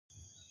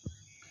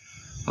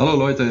Hallo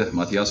Leute,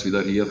 Matthias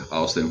wieder hier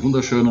aus dem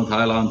wunderschönen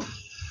Thailand.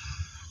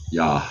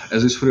 Ja,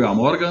 es ist früh am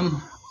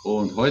Morgen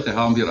und heute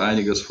haben wir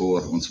einiges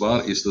vor. Und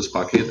zwar ist das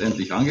Paket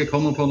endlich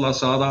angekommen von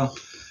Lazada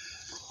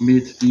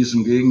mit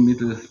diesem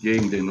Gegenmittel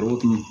gegen den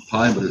roten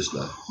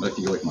Palmrüssler. Möchte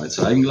ich euch mal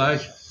zeigen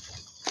gleich.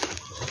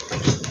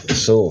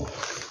 So,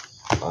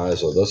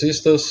 also das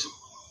ist es.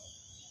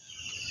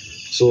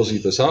 So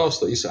sieht es aus.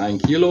 Da ist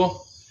 1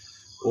 Kilo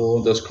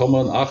und es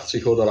kommen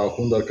 80 oder auch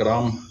 100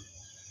 Gramm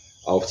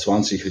auf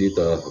 20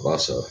 Liter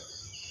Wasser.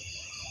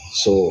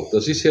 So,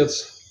 das ist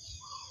jetzt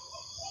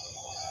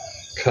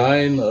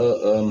kein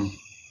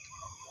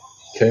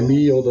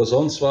Chemie oder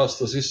sonst was,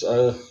 das ist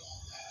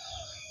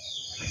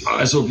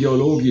also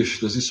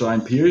biologisch, das ist so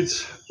ein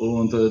Pilz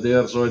und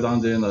der soll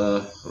dann den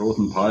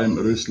roten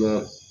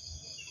Palmrüssler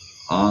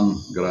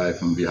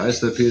angreifen. Wie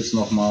heißt der Pilz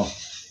nochmal?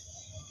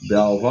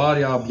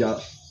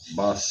 Beauveria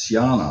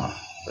bassiana.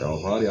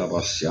 Beauveria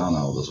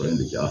bassiana oder so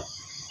ähnlich, ja.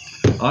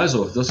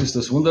 Also, das ist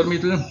das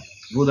Wundermittel,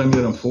 wurde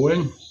mir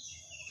empfohlen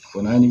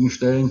von einigen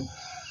Stellen,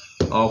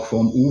 auch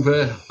vom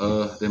Uwe,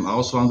 dem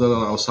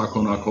Auswanderer aus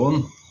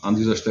Sakonakon. An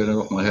dieser Stelle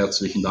nochmal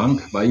herzlichen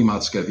Dank. Bei ihm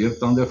hat es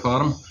gewirkt an der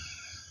Farm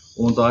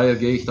und daher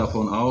gehe ich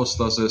davon aus,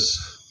 dass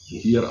es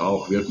hier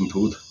auch wirken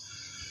tut.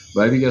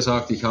 Weil, wie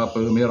gesagt, ich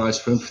habe mehr als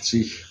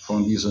 50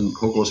 von diesen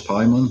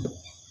Kokospalmen,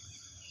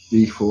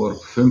 die ich vor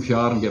 5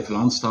 Jahren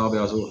gepflanzt habe,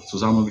 also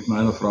zusammen mit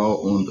meiner Frau,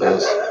 und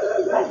es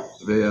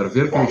wäre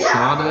wirklich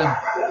schade,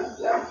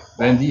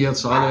 wenn die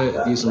jetzt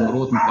alle diesem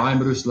roten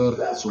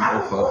Palmrüssler zum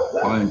Opfer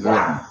fallen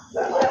würden.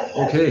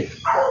 Okay,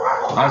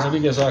 also wie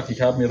gesagt,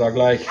 ich habe mir da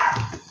gleich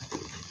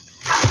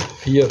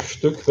 4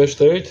 Stück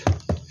bestellt,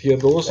 4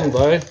 Dosen,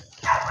 weil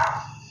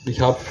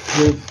ich habe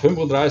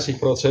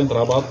 35%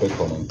 Rabatt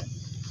bekommen.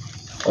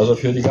 Also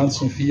für die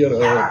ganzen 4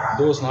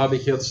 Dosen habe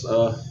ich jetzt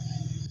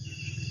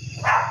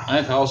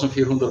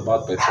 1400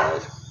 Baht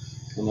bezahlt.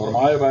 Und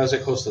normalerweise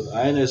kostet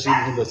eine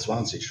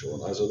 720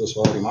 schon. Also das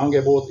war im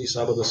Angebot, ist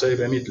aber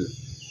dasselbe Mittel.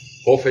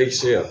 Hoffe ich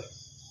sehr.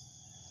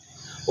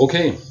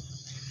 Okay,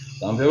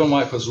 dann werden wir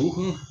mal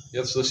versuchen,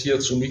 jetzt das hier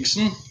zu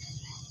mixen.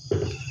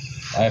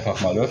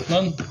 Einfach mal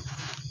öffnen.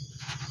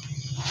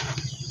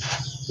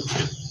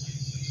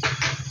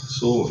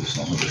 So, ist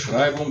noch eine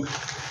Beschreibung.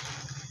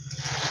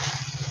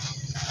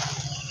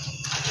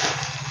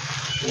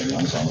 Schön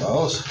langsam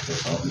raus,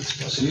 dass auch nichts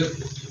passiert.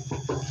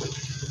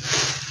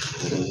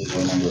 Oder wie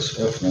soll man das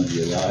öffnen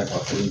hier? Ja,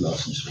 einfach drin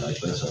lassen, ist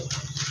vielleicht besser.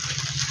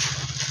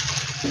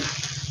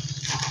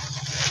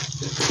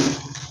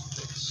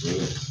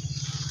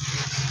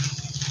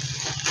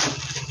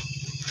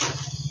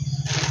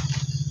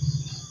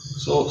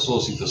 So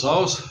sieht es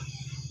aus.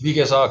 Wie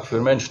gesagt,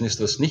 für Menschen ist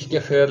das nicht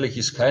gefährlich,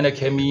 ist keine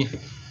Chemie,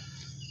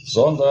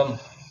 sondern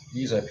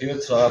diese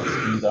Pilzart,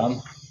 die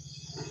dann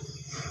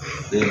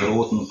den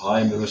roten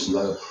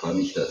Palmrüssler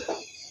vernichtet.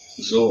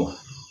 So.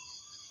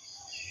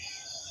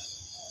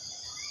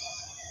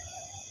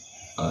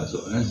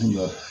 Also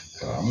 100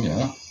 Gramm,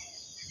 ja.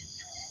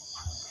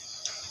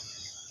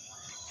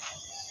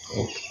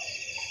 Okay.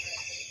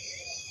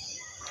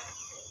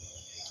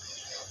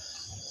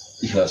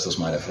 Ich lasse das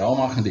meine Frau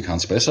machen, die kann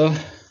es besser.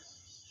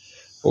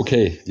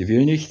 Okay, die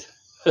will nicht.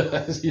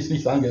 Sie ist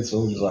nicht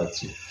angezogen, sagt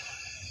sie.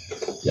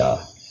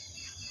 Ja.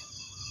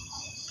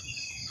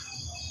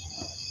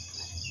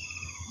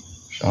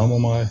 Schauen wir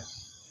mal.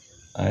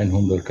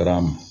 100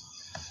 Gramm.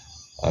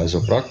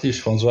 Also praktisch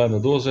von so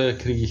einer Dose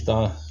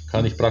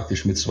kann ich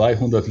praktisch mit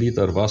 200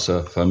 Liter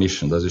Wasser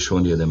vermischen. Das ist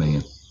schon jede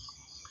Menge.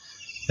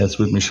 Jetzt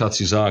wird mir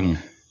Schatzi sagen.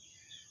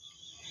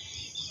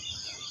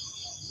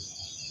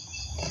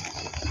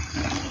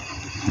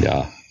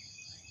 Ja,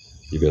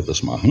 die wird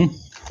das machen.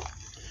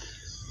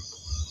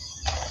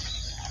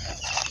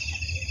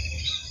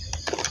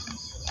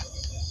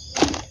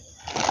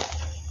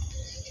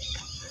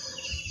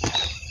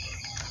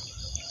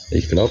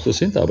 Ich glaube, das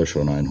sind aber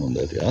schon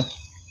 100, ja?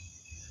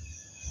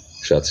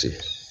 Schatzi.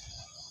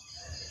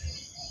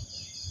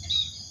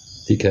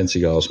 Die kennt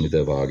sich aus mit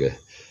der Waage.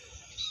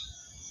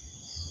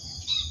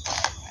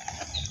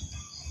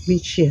 Wie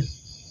viel?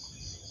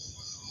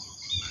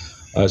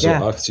 Also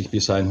ja. 80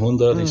 bis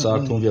 100, ich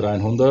sage, tun wir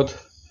 100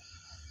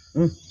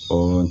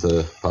 und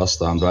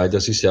passt dann, weil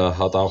das ist ja,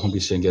 hat auch ein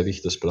bisschen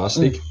Gewicht, das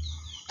Plastik.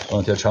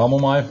 Und jetzt schauen wir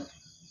mal,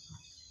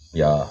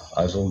 ja,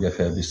 also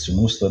ungefähr bis zum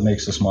Muster.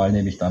 Nächstes Mal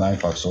nehme ich dann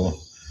einfach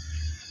so,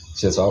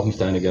 ist jetzt auch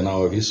nicht eine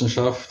genaue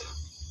Wissenschaft,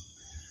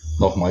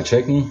 nochmal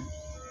checken.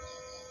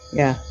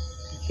 Ja,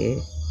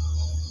 okay.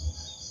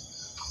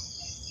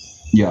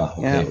 Ja,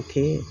 okay. Ja,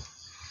 okay.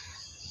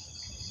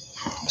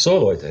 So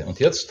Leute, und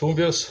jetzt tun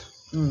wir es.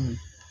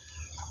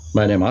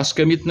 Meine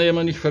Maske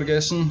mitnehmen, nicht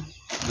vergessen.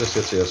 Das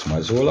jetzt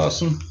erstmal so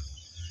lassen.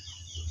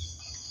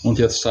 Und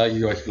jetzt zeige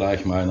ich euch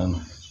gleich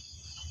meinen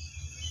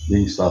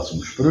Dings da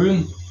zum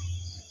Sprühen.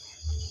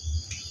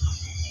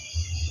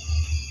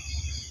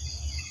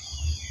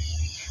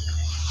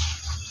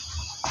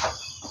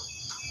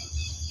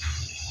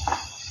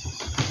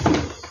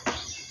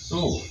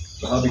 So,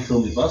 da habe ich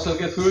schon mit Wasser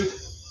gefüllt.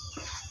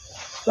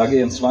 Da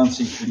gehen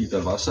 20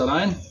 Liter Wasser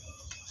rein.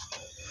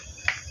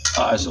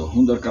 Also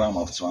 100 Gramm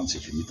auf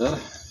 20 Liter.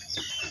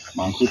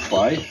 Man guckt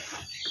bei.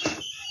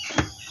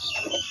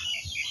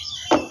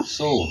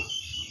 So,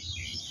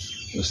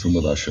 das tun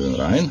wir da schön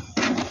rein.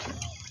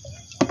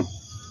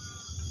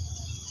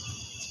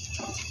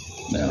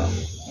 Ja,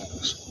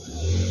 das ist gut.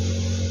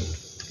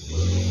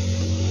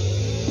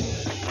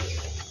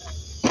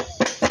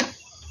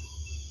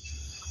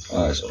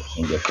 Also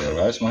ungefähr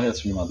weiß man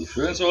jetzt, wie man die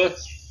füllen soll.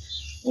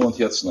 Und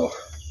jetzt noch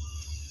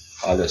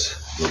alles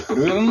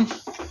durchrühren.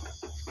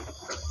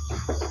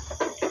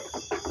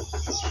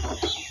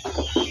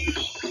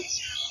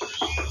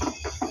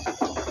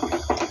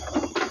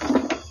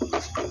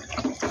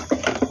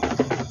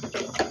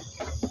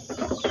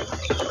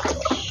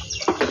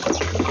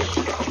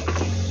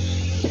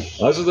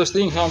 Also das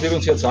Ding haben wir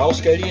uns jetzt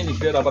ausgeliehen. Ich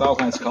werde aber auch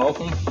eins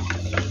kaufen,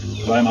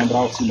 weil man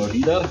braucht es immer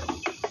wieder.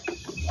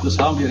 Das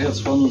haben wir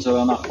jetzt von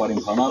unserer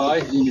Nachbarin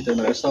Panerei, die mit dem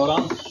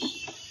Restaurant.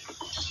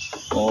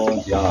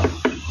 Und ja,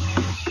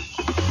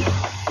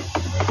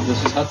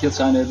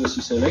 das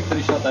ist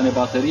elektrisch, hat eine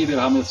Batterie. Wir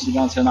haben jetzt die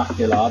ganze Nacht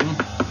geladen.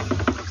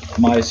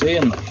 Mal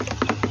sehen,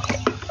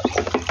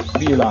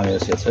 wie lange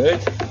es jetzt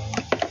hält,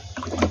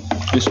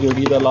 bis wir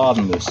wieder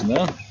laden müssen.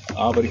 Ne?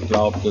 Aber ich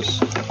glaube, das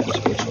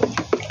geht schon.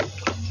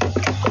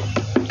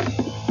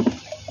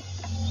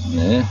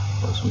 Ne,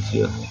 was muss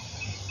hier?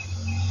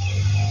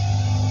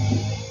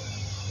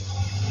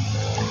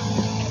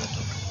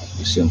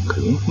 Bisschen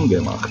Klumpen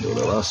gemacht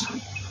oder was?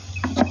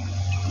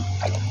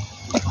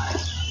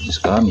 Das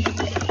ist gar nicht.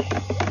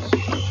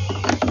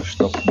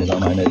 Stoppt mir da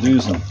meine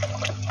Düsen.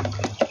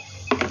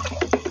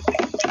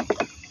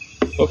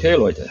 Okay,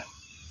 Leute.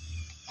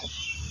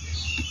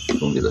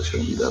 Tun wir das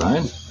schön wieder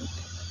rein.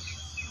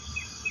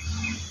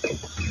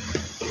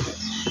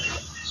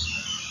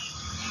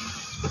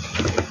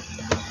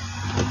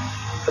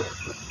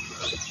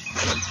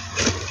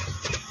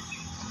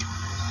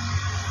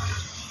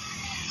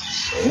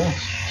 So.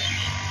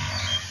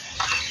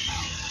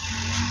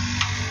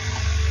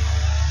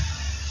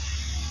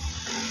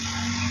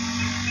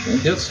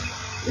 Und jetzt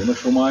gehen wir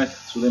schon mal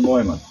zu den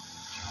Bäumen.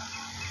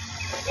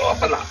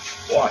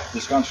 Boah,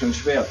 das ist ganz schön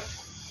schwer.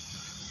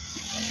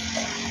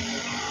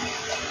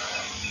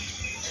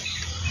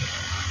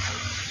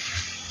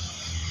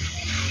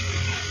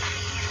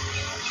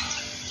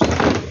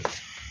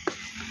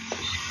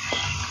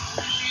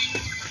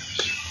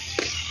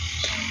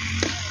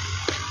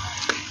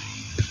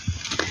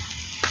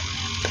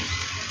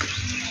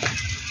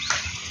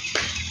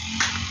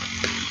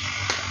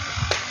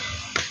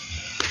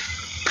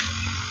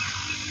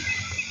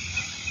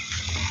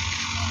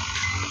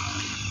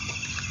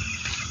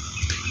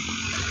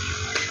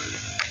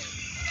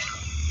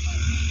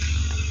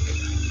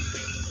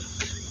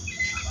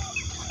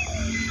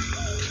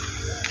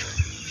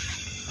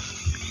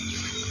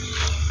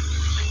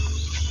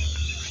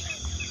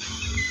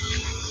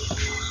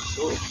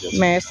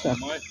 Messer.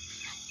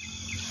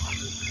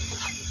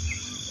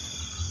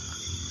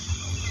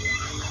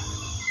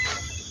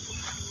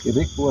 Geh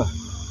weg, Bub.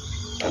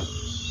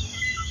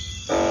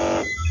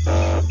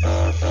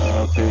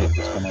 Okay,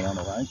 das kann man da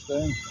noch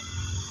einstellen.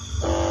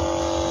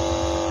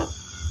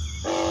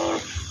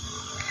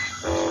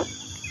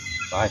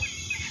 Bye.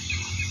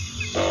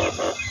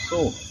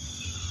 So,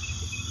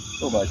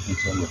 soweit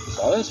funktioniert das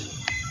alles.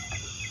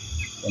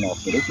 Dann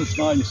auf den Rücken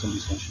schneiden, ist ein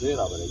bisschen schwer,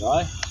 aber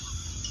egal.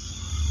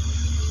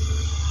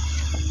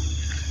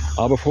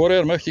 Aber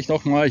vorher möchte ich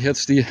noch mal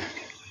jetzt die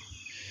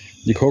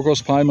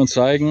Kokospalmen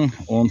zeigen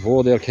und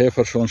wo der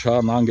Käfer schon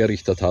Schaden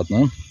angerichtet hat.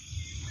 Ne?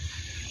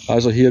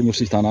 Also hier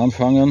muss ich dann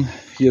anfangen.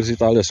 Hier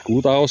sieht alles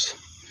gut aus.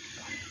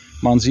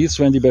 Man sieht es,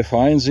 wenn die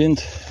befallen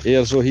sind,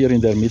 eher so hier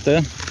in der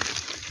Mitte.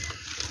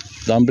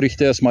 Dann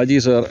bricht erstmal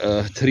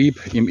dieser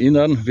Trieb im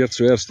Innern, wird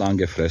zuerst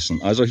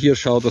angefressen. Also hier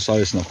schaut das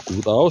alles noch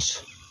gut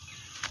aus.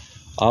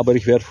 Aber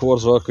ich werde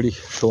vorsorglich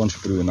schon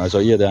sprühen, also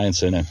jede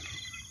einzelne.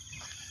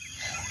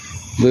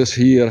 Das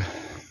hier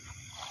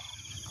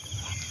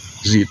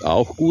sieht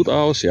auch gut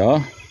aus,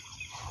 ja.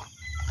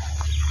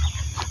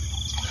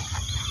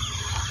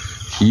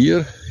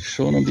 Hier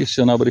schon ein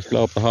bisschen, aber ich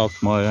glaube, da hat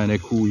mal eine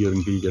Kuh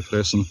irgendwie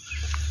gefressen.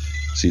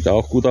 Sieht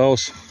auch gut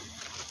aus.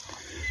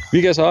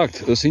 Wie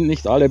gesagt, es sind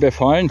nicht alle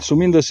befallen,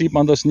 zumindest sieht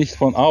man das nicht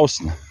von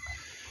außen.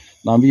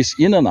 Dann wie es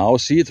innen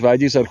aussieht, weil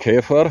dieser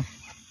Käfer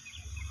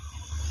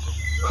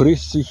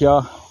frisst sich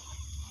ja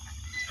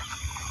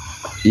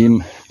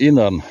im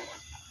Innern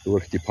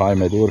durch die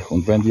Palme durch,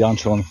 und wenn die dann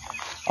schon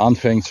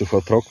anfängt zu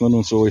vertrocknen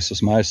und so, ist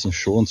es meistens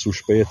schon zu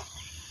spät.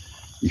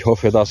 Ich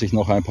hoffe, dass ich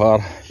noch ein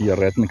paar hier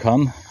retten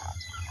kann.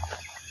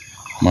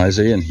 Mal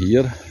sehen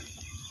hier.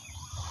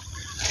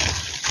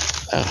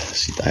 Ja,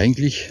 sieht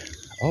eigentlich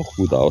auch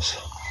gut aus.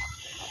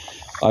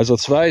 Also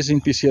 2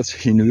 sind bis jetzt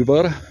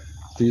hinüber,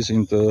 die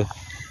sind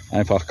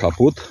einfach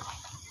kaputt.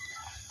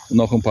 Und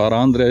noch ein paar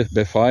andere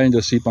befallen,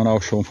 das sieht man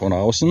auch schon von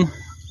außen.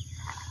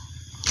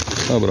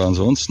 Aber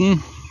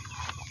ansonsten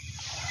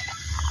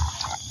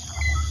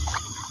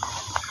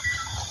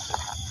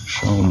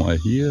schauen wir mal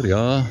hier,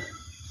 ja.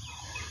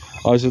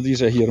 Also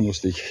diese hier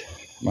musste ich,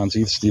 man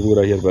sieht es, die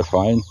wurde hier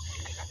befallen,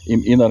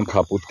 im Innern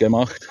kaputt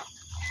gemacht.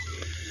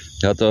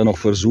 Hat da noch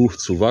versucht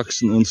zu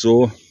wachsen und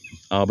so,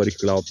 aber ich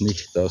glaube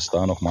nicht, dass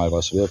da noch mal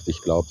was wird. Ich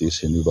glaube, dies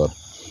hinüber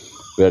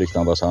werde ich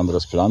dann was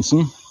anderes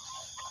pflanzen.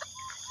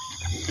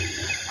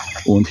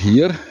 Und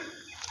hier,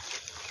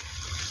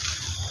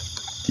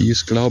 die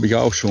ist, glaube ich,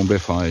 auch schon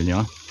befallen,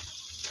 ja.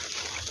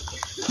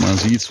 Man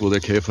sieht, wo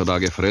der Käfer da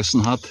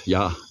gefressen hat.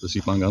 Ja, das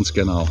sieht man ganz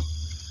genau.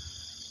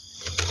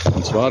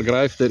 Und zwar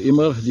greift er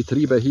immer die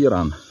Triebe hier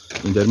an,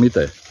 in der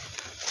Mitte.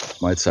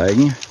 Mal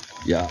zeigen.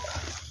 Ja,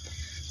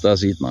 da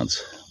sieht man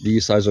es. Die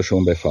ist also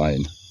schon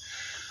befallen.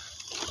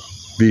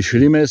 Wie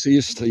schlimm es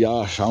ist,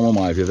 ja, schauen wir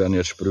mal. Wir werden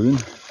jetzt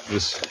sprühen.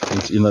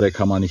 Ins Innere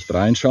kann man nicht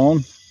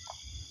reinschauen.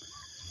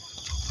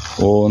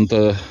 Und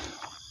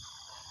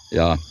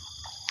ja,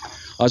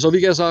 also wie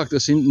gesagt,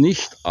 es sind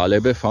nicht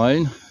alle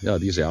befallen. Ja,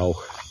 diese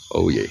auch.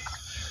 Oh je.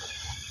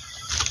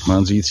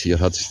 Man sieht es, hier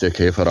hat sich der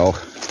Käfer auch.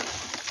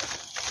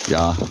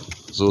 Ja,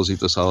 so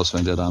sieht es aus,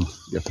 wenn der dann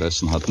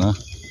gefressen hat, ne?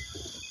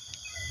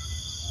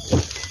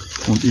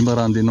 Und immer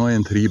an die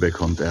neuen Triebe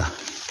kommt er.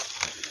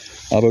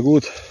 Aber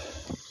gut,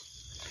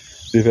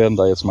 wir werden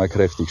da jetzt mal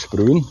kräftig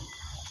sprühen.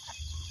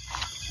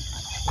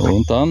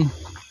 Und dann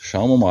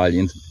schauen wir mal,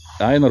 in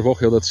einer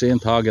Woche oder 10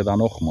 Tage dann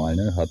nochmal,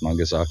 ne, hat man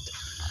gesagt.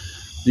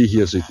 Die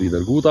hier sieht wieder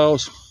gut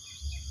aus.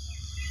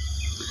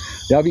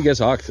 Ja, wie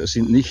gesagt, es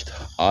sind nicht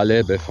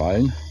alle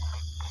befallen.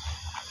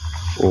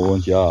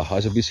 Und ja,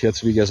 also bis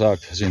jetzt, wie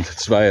gesagt, sind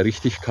 2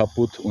 richtig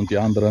kaputt und die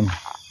anderen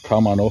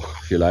kann man noch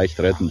vielleicht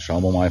retten.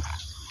 Schauen wir mal.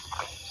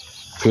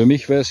 Für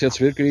mich wäre es jetzt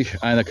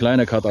wirklich eine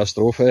kleine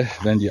Katastrophe,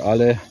 wenn die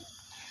alle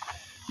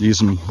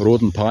diesem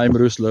roten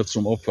Palmrüssler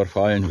zum Opfer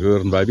fallen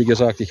würden. Weil, wie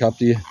gesagt, ich habe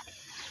die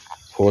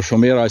vor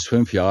schon mehr als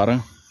 5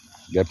 Jahren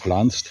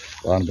gepflanzt.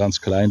 Waren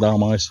ganz klein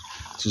damals.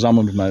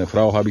 Zusammen mit meiner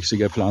Frau habe ich sie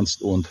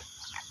gepflanzt und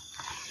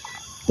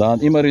dann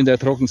immer in der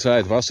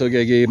Trockenzeit Wasser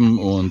gegeben.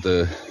 Und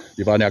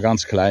die waren ja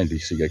ganz klein, wie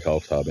ich sie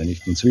gekauft habe.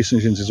 Nicht? Inzwischen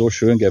sind sie so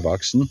schön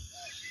gewachsen.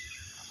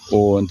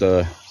 Und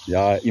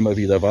ja, immer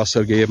wieder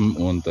Wasser geben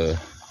und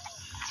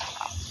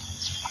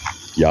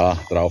ja,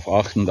 darauf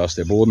achten, dass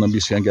der Boden ein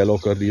bisschen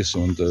gelockert ist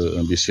und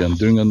ein bisschen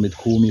düngen mit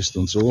Kuhmist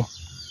und so.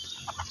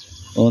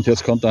 Und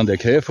jetzt kommt dann der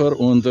Käfer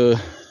und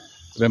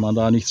wenn man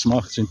da nichts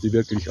macht, sind die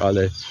wirklich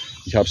alle,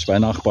 ich habe es bei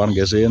Nachbarn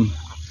gesehen,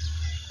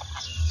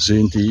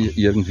 sind die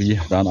irgendwie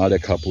dann alle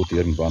kaputt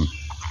irgendwann.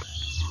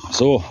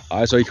 So,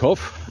 also ich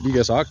hoffe, wie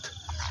gesagt,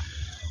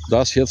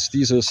 dass jetzt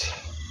dieses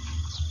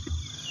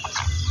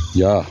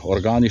ja,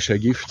 organische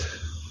Gift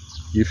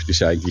ist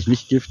ja eigentlich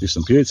nicht Gift, ist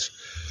ein Pilz,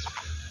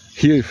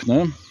 hilft,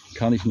 ne?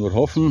 Kann ich nur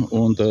hoffen.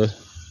 Und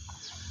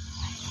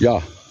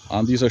ja,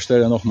 an dieser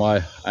Stelle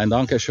nochmal ein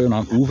Dankeschön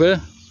an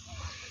Uwe.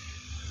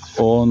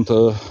 Und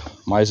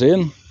mal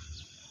sehen,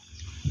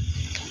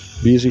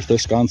 wie sich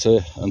das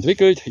Ganze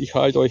entwickelt. Ich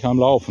halte euch am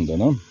Laufenden.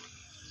 Ne?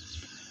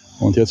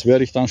 Und jetzt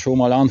werde ich dann schon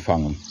mal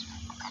anfangen.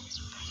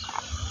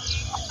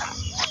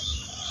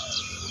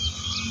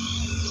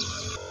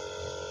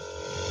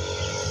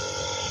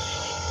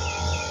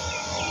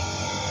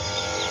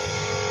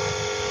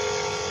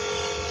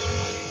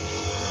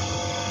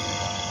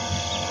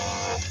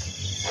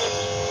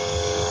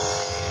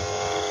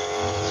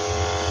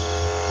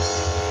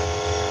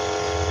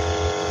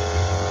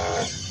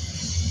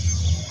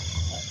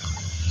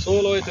 So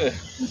Leute,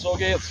 so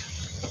geht's.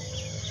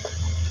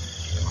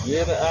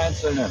 Jede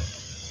einzelne.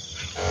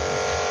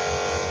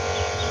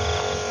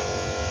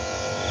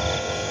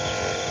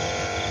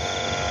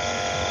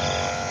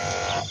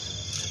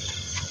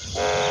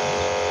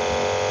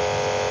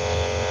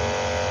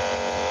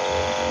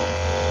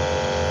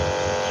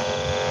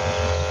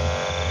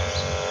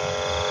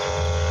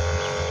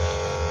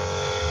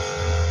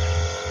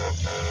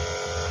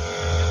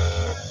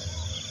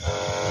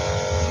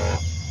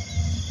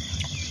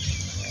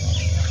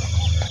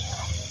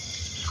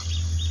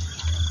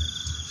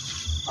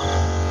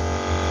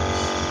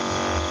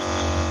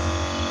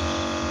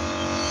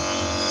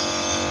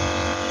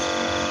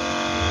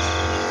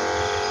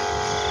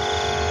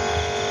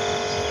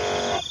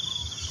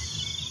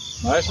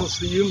 Meistens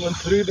die jüngeren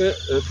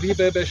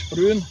Triebe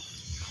besprühen,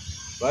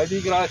 weil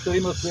die greift er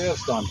immer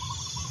zuerst an.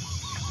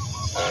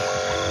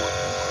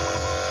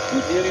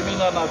 Und hier im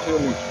Inneren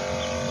natürlich.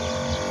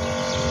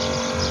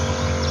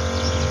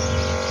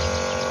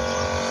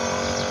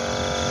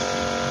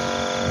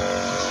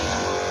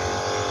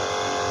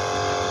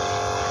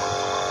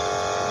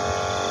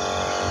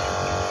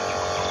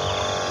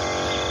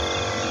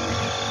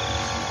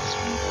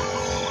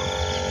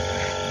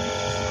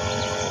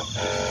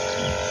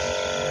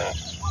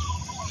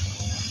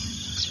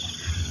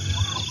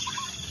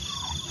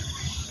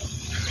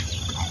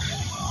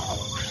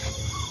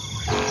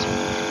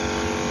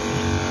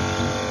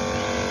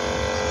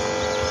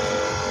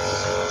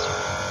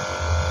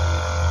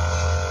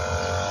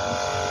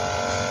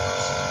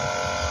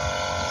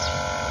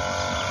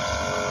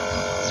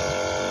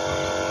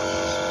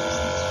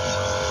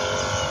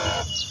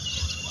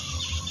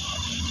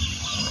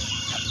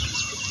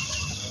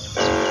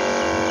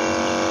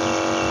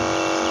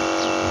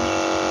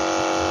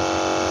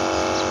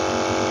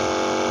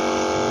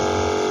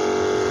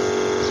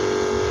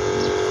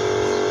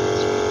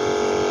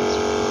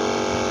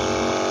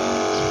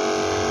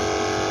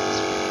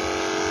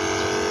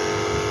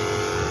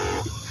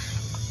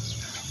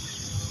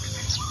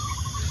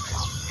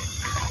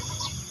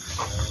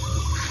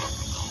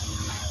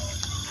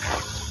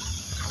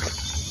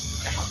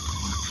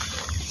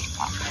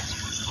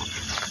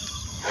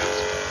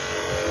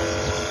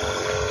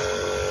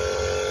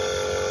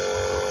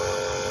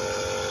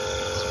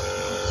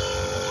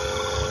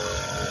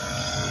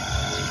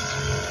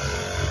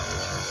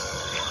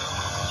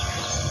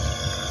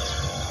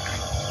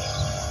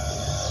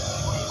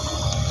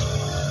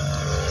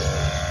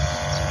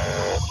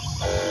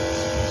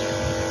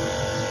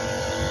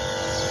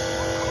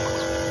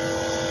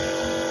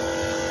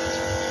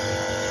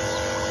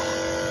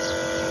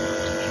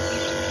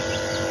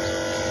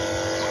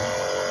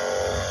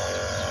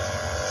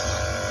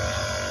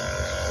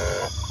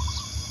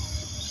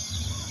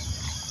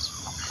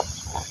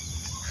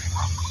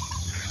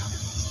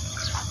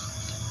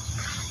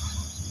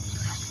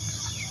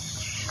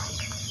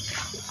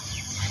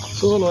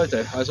 So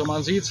Leute, also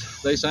man sieht,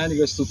 da ist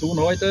einiges zu tun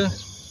heute,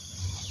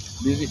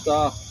 bis ich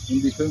da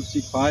um die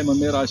 50 Palmen,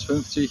 mehr als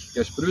 50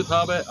 gesprüht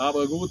habe,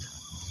 aber gut,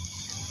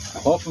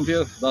 hoffen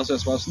wir, dass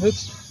es was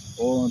nützt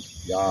und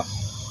ja,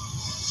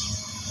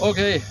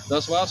 okay,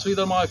 das war's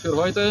wieder mal für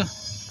heute.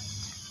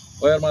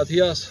 Euer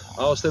Matthias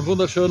aus dem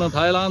wunderschönen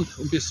Thailand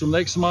und bis zum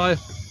nächsten Mal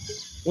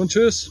und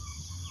tschüss.